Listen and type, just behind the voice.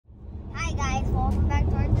welcome back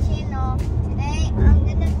to our channel. Today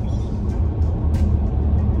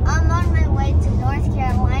I'm on my way to North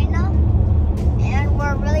Carolina, and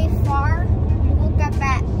we're really far. We woke up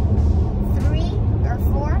at 3 or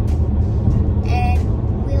 4,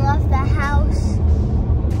 and we left the house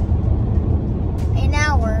an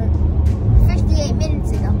hour, 58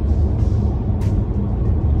 minutes ago.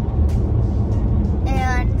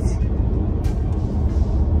 And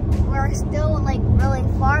we're still like really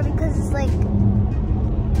far because it's like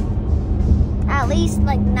at least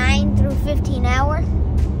like 9 through 15 hours,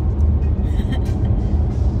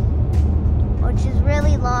 which is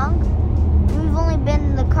really long. We've only been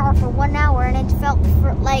in the car for 1 hour and it felt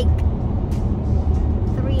for like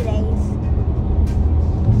 3 days.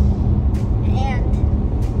 And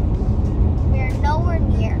we're nowhere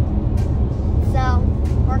near. So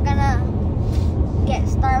we're gonna get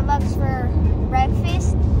Starbucks for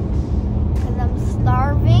breakfast because I'm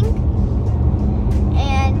starving.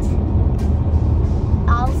 And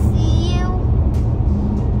I'll see you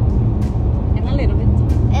in a little bit.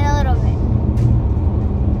 In a little bit.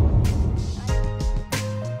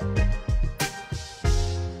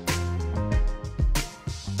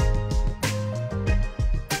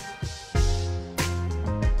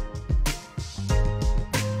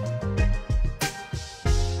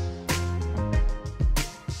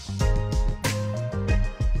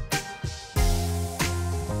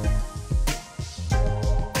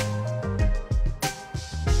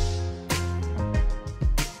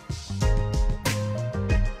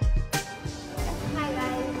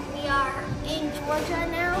 Georgia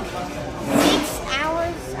now, 6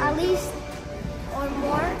 hours at least or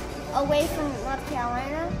more away from North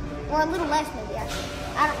Carolina, or a little less maybe actually,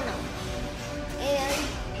 I don't know. And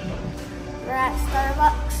we're at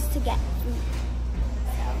Starbucks to get food.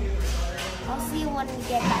 So I'll see you when we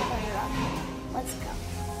get back on the road. Let's go.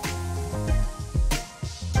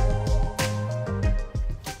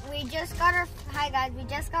 Hi guys, we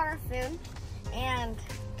just got our food, and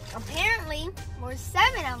apparently we're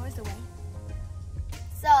 7 hours away.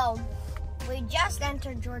 So, we just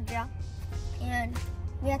entered Georgia, and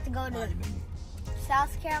we have to go to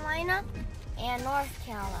South Carolina and North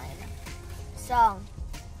Carolina. So,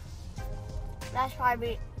 that's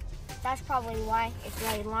probably why it's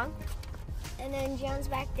really long. And then Joan's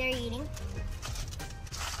back there eating.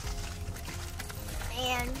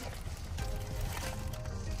 And,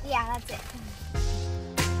 yeah, that's it.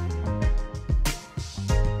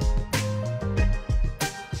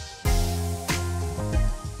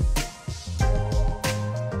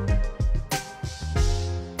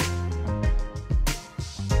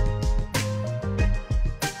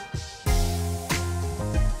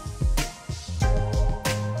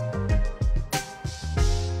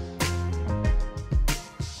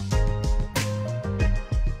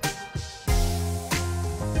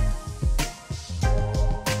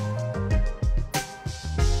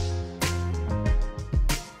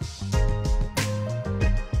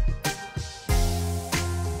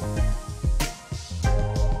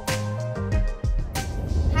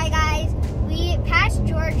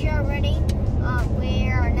 Georgia already. We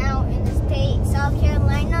are now in the state South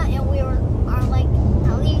Carolina, and we are like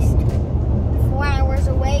at least 4 hours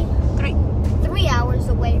away, 3 hours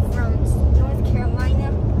away from North Carolina.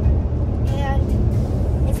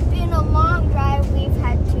 And it's been a long drive. We've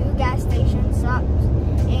had 2 gas station stops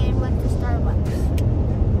and went to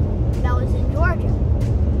Starbucks. That was in Georgia.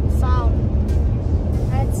 So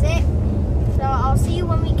that's it. So I'll see you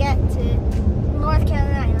when we get to North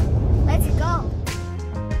Carolina. Let's go.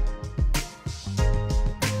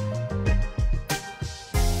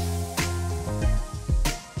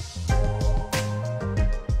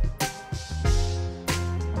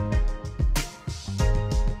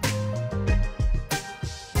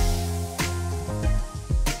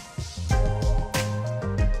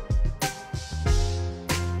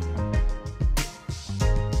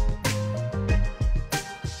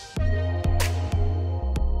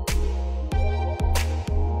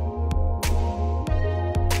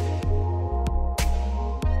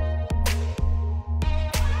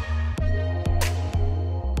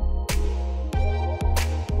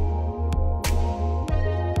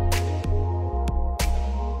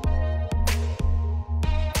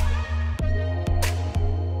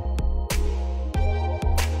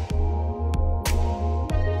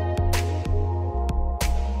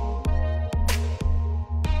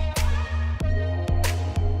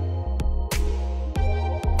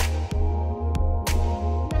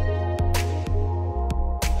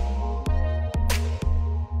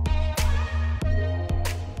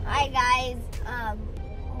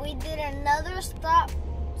 we did another stop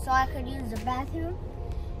so I could use the bathroom,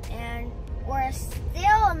 and we're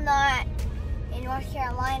still not in North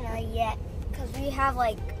Carolina yet because we have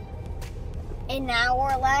like an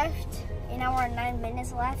hour left, an hour and 9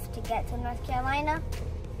 minutes left to get to North Carolina.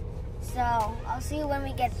 So I'll see you when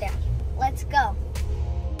we get there. Let's go.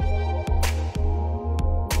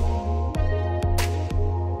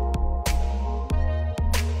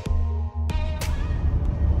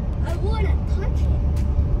 I want to touch it.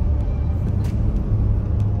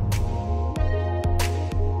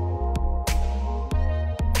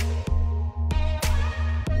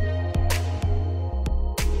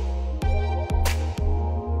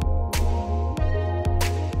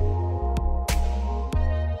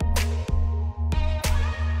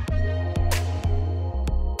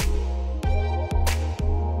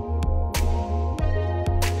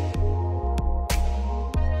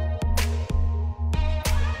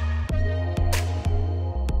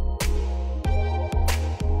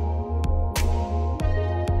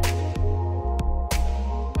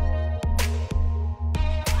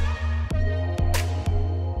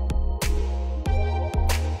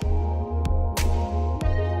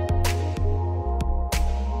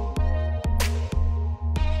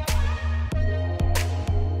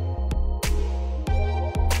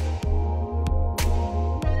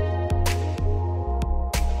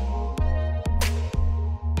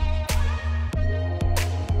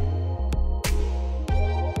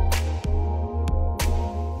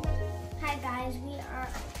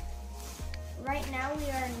 We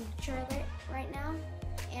are in Charlotte right now,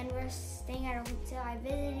 and we're staying at a hotel. I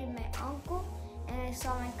visited my uncle, and I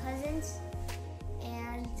saw my cousins,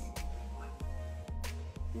 and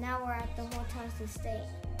now we're at the hotel to stay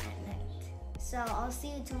at night. So I'll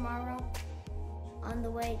see you tomorrow on the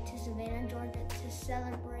way to Savannah, Georgia to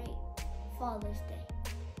celebrate Father's Day.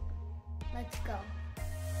 Let's go.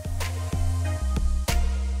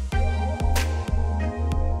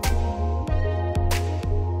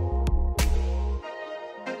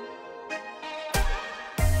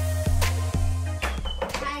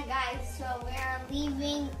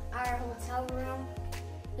 Leaving our hotel room.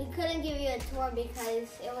 We couldn't give you a tour because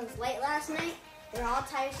it was late last night. We're all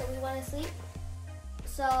tired, so we want to sleep.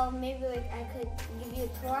 So maybe I could give you a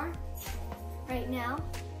tour right now.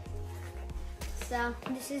 So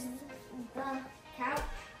this is the couch.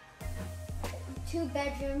 2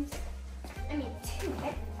 bedrooms. I mean,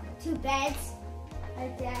 two beds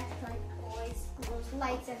right there. Like always, those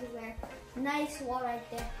lights everywhere. Nice wall right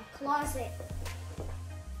there. A closet.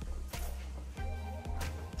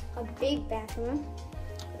 A big bathroom.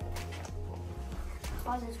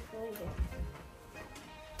 Closet's really big.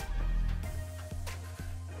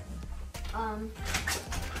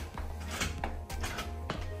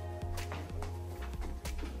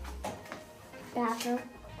 Bathroom,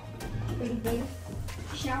 pretty big.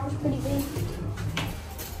 Shower's pretty big.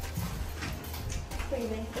 Pretty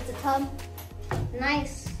big. It's a tub.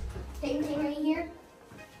 Nice painting right here.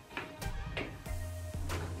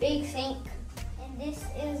 Big sink. This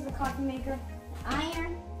is the coffee maker,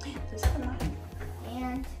 iron,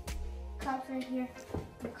 and cups right here.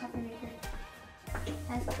 The coffee maker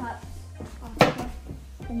has cups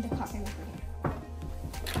and the coffee maker here.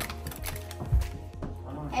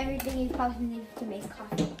 Everything you probably need to make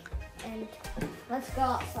coffee. And let's go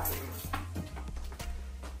outside now.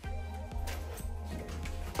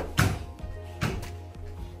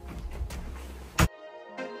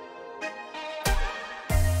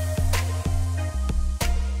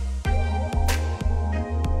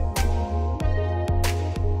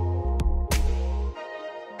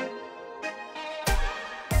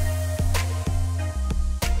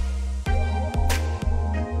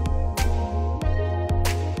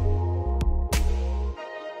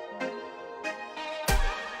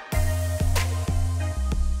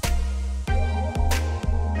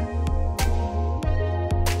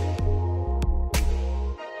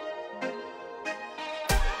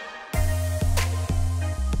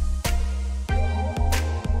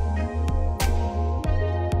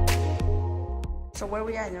 So where are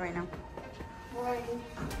we at right now? We're in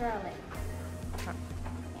Charlotte,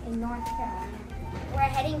 in North Carolina. We're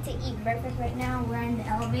heading to eat breakfast right now. We're in the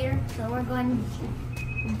elevator, so we're going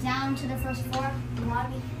down to the first floor, the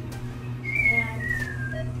lobby, and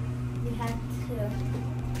we have to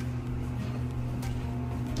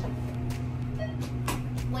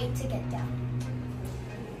wait to get down.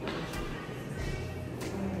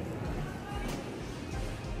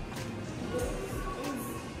 This is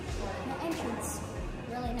the entrance.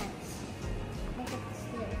 Really nice. Look at the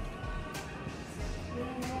stairs.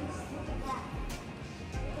 Really nice. Look at that.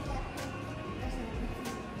 Look at that.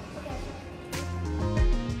 Look at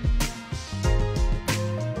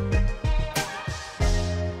that.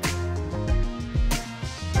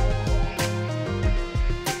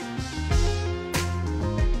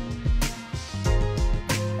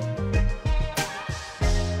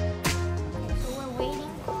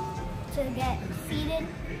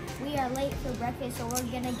 we are late for breakfast, so we're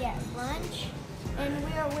gonna get lunch, and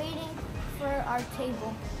we are waiting for our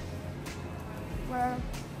table.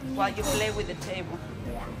 While you play with the table.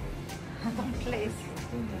 Yeah. Please.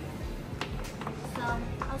 So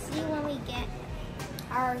I'll see you when we get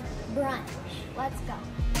our brunch. Let's go.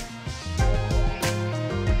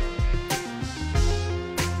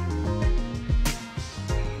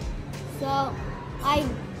 So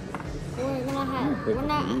we're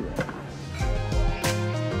not.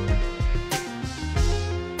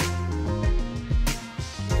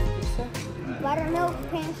 Buttermilk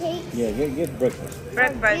pancakes. Yeah, get breakfast.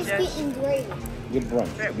 Breakfast. Biscuit and gravy. Get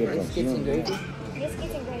brunch. Get brunch. Biscuits and gravy?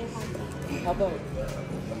 Biscuits and gravy. How about,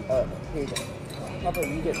 here you go. How about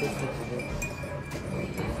you get biscuits and gravy?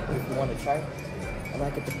 If you want to try, I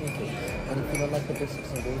might get the pancakes. And if you don't like the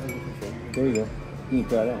biscuits and gravy, you can try. There you go. You can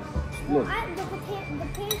try that. Well, Look. the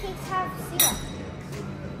pancakes have syrup.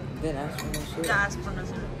 Then ask for no syrup. Gas for no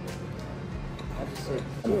syrup. I just said,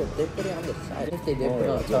 syrup, they put it on the side. If they did put it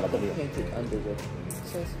on top of the pancake under the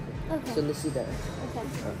sauce. Okay. So let's see that. Okay.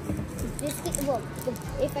 Biscuit. Well,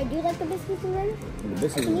 if I do like the biscuits and gravy. The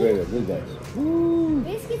biscuits and gravy are good, guys. Woo!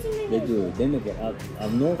 Biscuits and gravy. They do. They make it up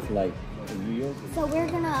north like in New York. So we're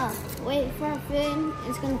gonna wait for our food.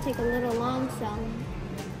 It's gonna take a little long,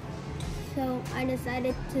 so I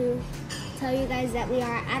decided to tell you guys that we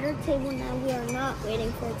are at our table now. We are not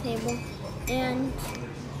waiting for a table, and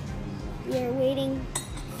we are waiting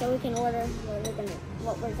so we can order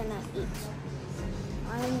what we're gonna eat.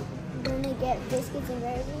 I'm gonna get biscuits and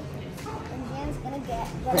gravy, and Jan's gonna get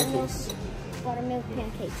buttermilk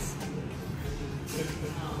pancakes.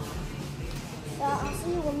 So I'll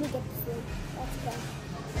see you when we get the food. Let's go.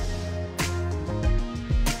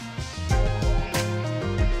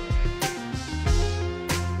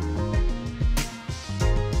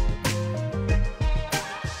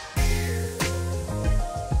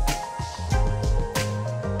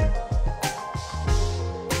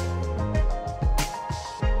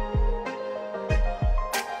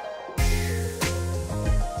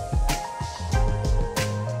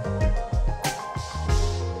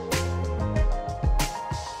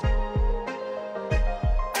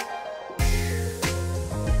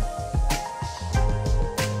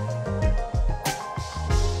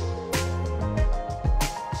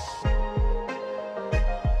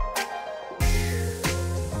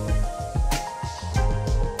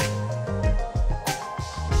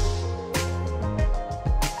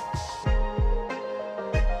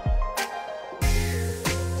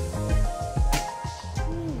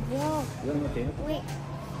 Wait,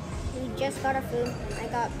 we just got our food. I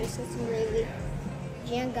got biscuits and gravy.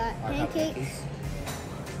 Jan got pancakes.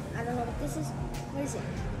 I don't know what this is. What is it?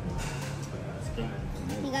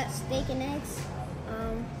 He got steak and eggs,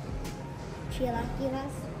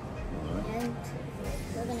 chilaquiles, and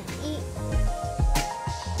we're gonna eat.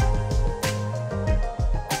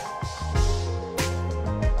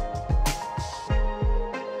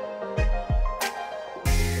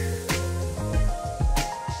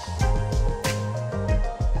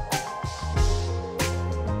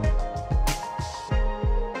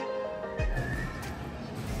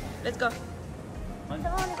 Let's go. Let's go.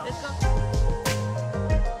 Let's go.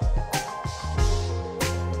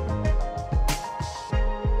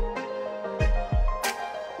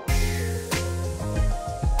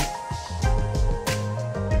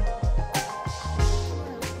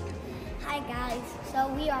 Hi guys, so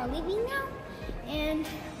we are leaving now, and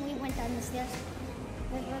we went down the stairs.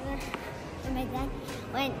 My brother and my dad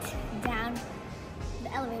went down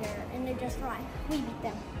the elevator, and they're just fine. We beat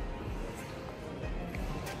them.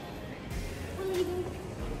 We're leaving.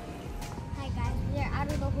 Hi guys, we are out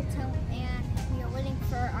of the hotel, and we are waiting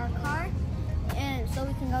for our car, and so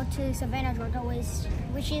we can go to Savannah, Georgia,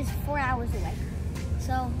 which is 4 hours away.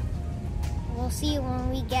 So we'll see you when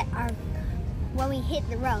we hit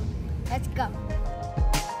the road. Let's go.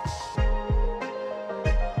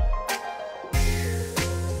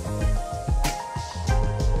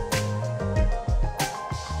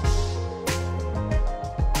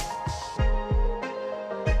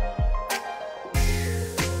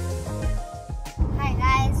 Hi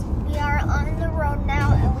guys, we are on the road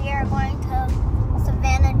now, and we are going to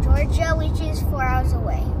Savannah, Georgia, which is 4 hours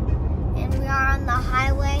away. And we are on the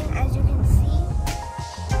highway, as you can see.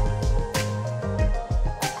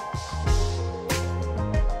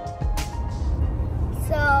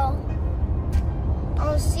 So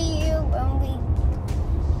I'll see you when we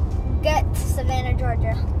get to Savannah,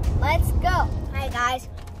 Georgia. Let's go. Hi guys,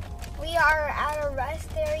 we are at a rest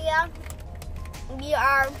area. We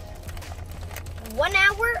are 1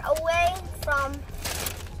 hour away from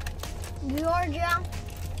Georgia.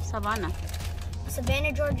 Savannah.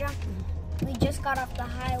 Savannah, Georgia. We just got off the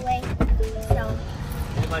highway, so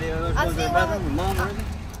I'll see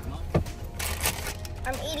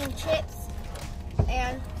I'm eating chips,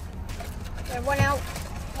 and we're 1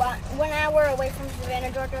 hour away from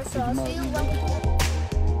Savannah, Georgia, so I'll see you when we get.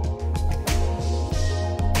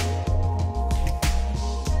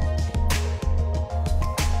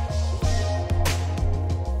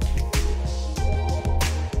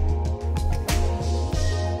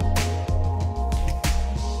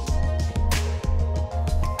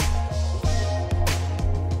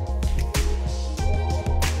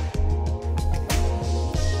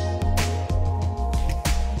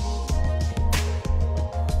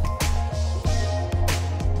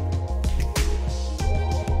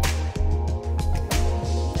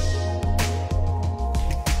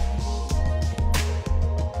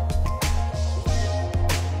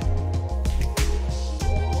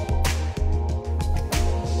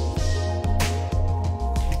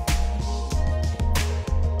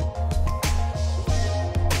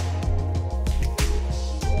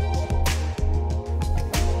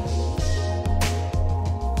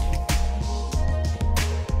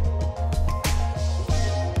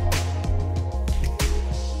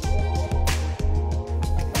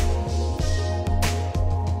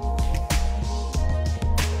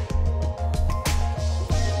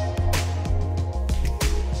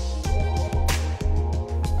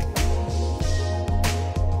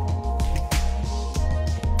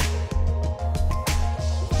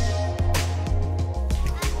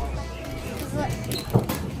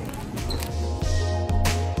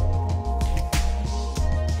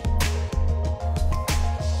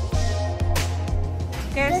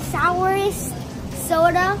 The sourest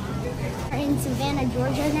soda in Savannah,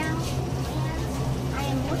 Georgia now. And I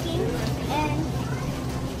am looking and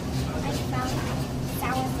I found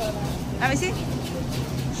sour soda. Let me see.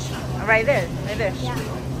 Right there, right there. Yeah.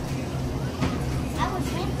 I would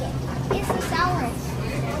drink it. It's the sourest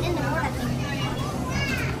in the world,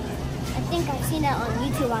 I think I've seen it on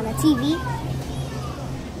YouTube on a TV.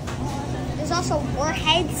 There's also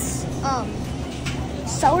Warhead's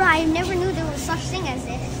soda. I never knew there was such thing as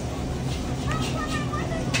this.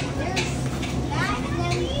 There's that, and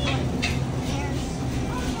then there's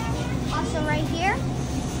also right here.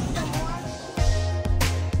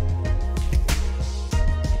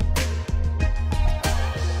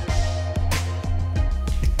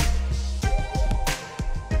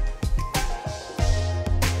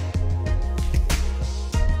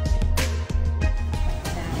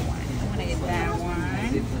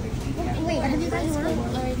 Wait, have you guys heard?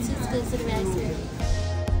 Or it's exclusive recipe.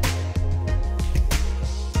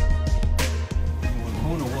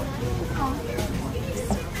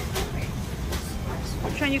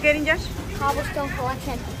 Which one you getting, Josh? Cobblestone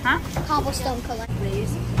collection. Huh? Cobblestone collection.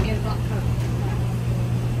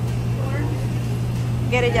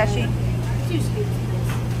 Get it, Joshi.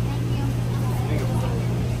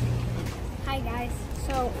 Hi guys.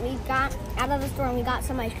 So we got out of the store and we got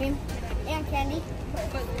some ice cream and candy.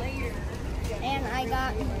 And I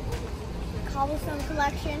got Cobblestone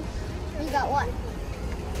collection. You got what?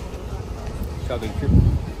 Chocolate chip.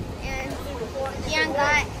 And Ian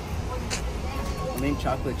got Mint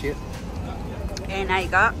chocolate chip. And I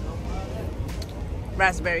got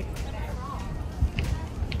raspberry.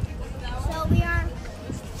 So we are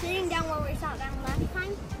sitting down where we sat down last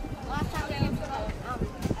time. Last time we went to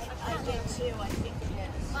I did too, I think,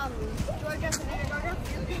 yes. Georgia, Savannah, Georgia.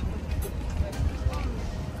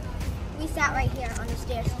 We sat right here on the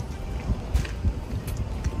stairs.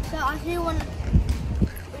 So I'll see you when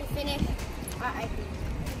we finish our ice cream.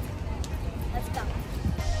 Let's go.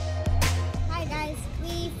 Hi guys,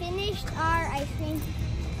 we finished our ice cream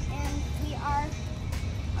and we are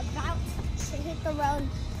about to hit the road.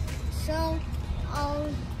 So I'll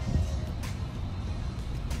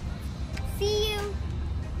see you,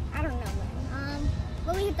 I don't know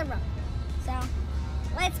when we hit the road. So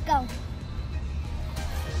let's go.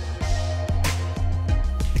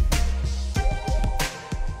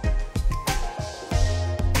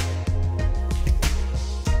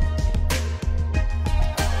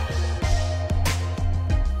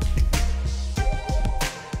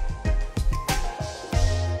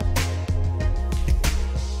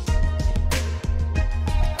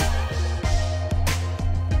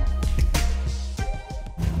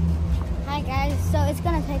 Hi guys, so it's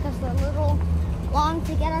gonna take us a little long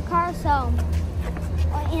to get our car,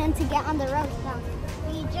 and to get on the road. So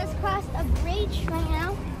we just crossed a bridge right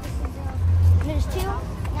now. There's two.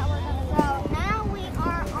 Now we're gonna go. Now we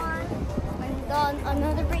are on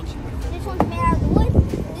another bridge. This one's made out of the wood.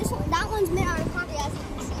 That one's made out of concrete, as you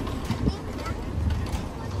can see.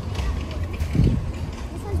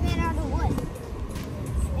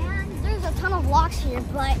 locks here,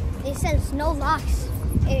 but it says no locks.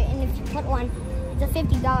 And if you put one, it's a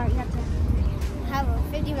 $50. You have to have a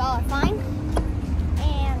 $50 fine.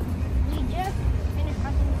 And we just finished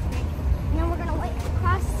crossing the street. And then we're gonna wait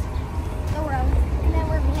across the road. And then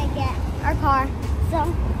we're gonna get our car. So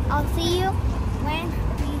I'll see you when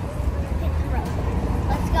we hit the road.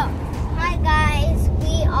 Let's go. Hi guys,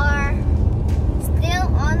 we are still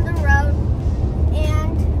on the road,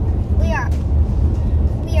 and we are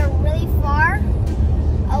really far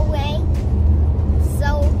away.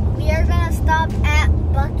 So we are gonna stop at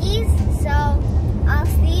Buc-ee's. So I'll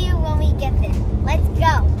see you when we get there. Let's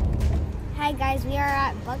go. Hi guys, we are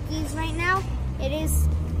at Buc-ee's right now. It is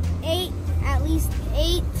at least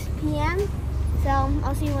 8 p.m. So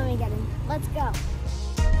I'll see you when we get in. Let's go.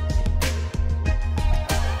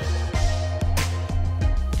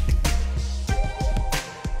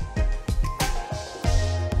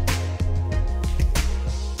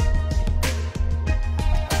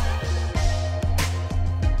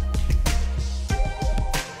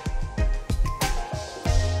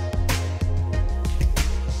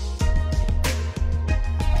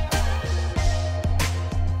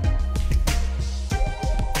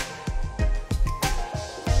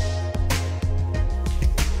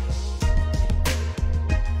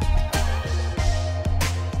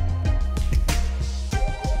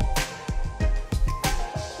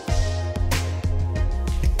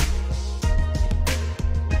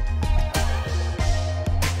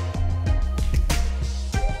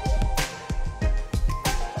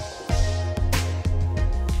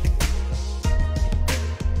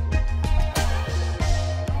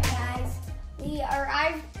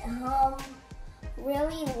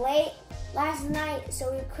 Really late last night,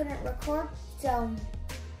 so we couldn't record. So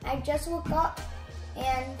I just woke up,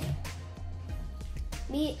 and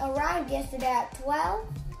we arrived yesterday at 12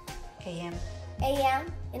 a.m.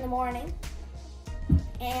 in the morning,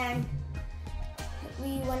 and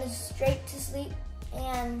we went straight to sleep.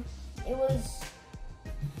 And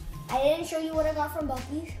I didn't show you what I got from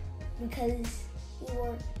Buc-ee's because we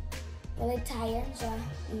were really tired, so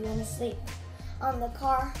we went to sleep on the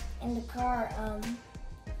car. In the car,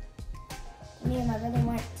 me and my brother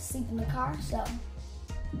went to sleep in the car, so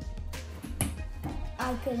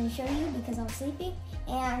I couldn't show you because I was sleeping.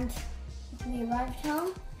 And we arrived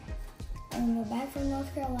home, and we're back from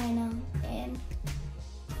North Carolina and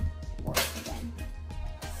work again.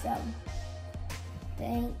 So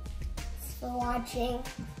thanks for watching.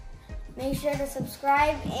 Make sure to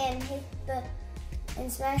subscribe and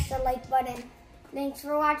smash the like button. Thanks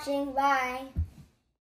for watching. Bye.